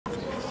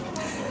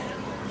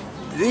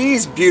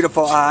These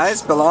beautiful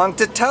eyes belong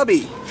to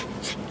Tubby.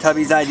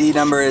 Tubby's ID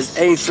number is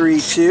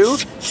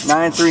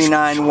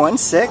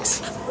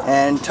A3293916,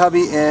 and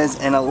Tubby is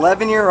an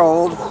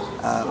 11-year-old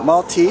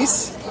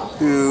Maltese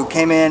who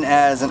came in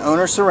as an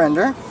owner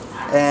surrender.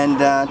 And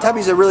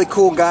Tubby's a really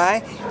cool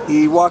guy.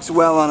 He walks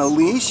well on a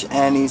leash,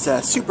 and he's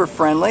super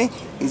friendly.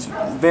 He's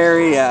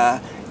very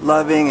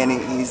loving, and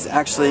he's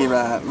actually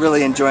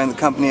really enjoying the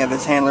company of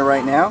his handler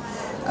right now.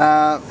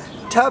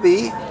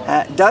 Tubby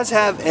does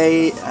have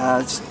a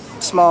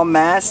small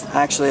mass,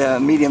 actually a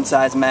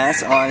medium-sized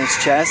mass on his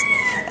chest,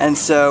 and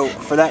so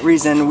for that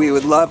reason we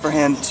would love for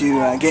him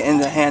to get in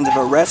the hands of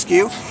a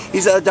rescue.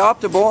 He's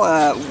adoptable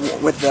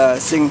with the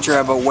signature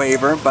of a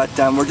waiver, but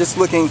we're just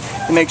looking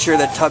to make sure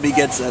that Tubby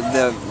gets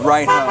the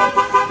right home.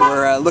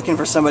 We're looking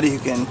for somebody who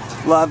can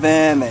love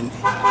him and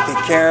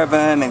take care of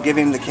him and give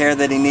him the care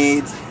that he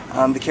needs,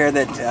 the care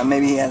that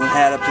maybe he hasn't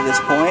had up to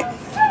this point.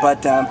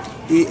 But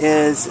he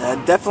is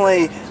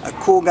definitely a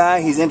cool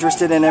guy. He's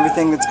interested in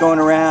everything that's going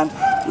around.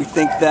 We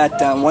think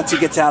that once he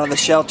gets out of the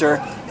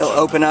shelter, he'll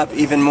open up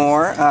even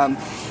more.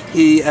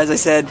 He, as I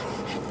said,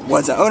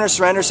 was an owner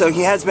surrender, so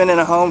he has been in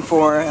a home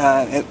for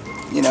a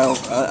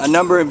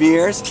number of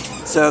years.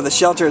 So the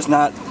shelter is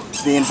not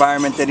the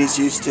environment that he's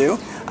used to.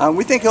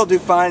 We think he'll do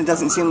fine. It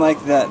doesn't seem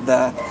like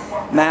the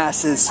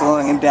mass is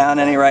slowing him down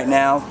any right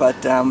now,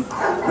 but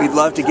we'd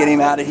love to get him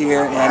out of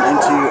here and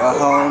into a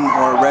home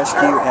or a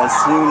rescue as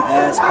soon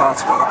as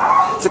possible.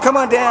 So come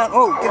on down.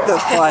 Oh, get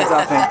those flies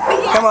off him.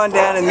 Come on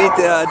down and meet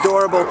the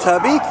adorable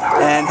Tubby,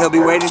 and he'll be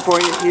waiting for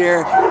you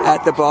here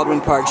at the Baldwin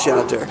Park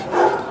shelter.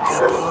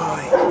 Good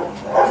boy.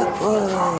 Good boy.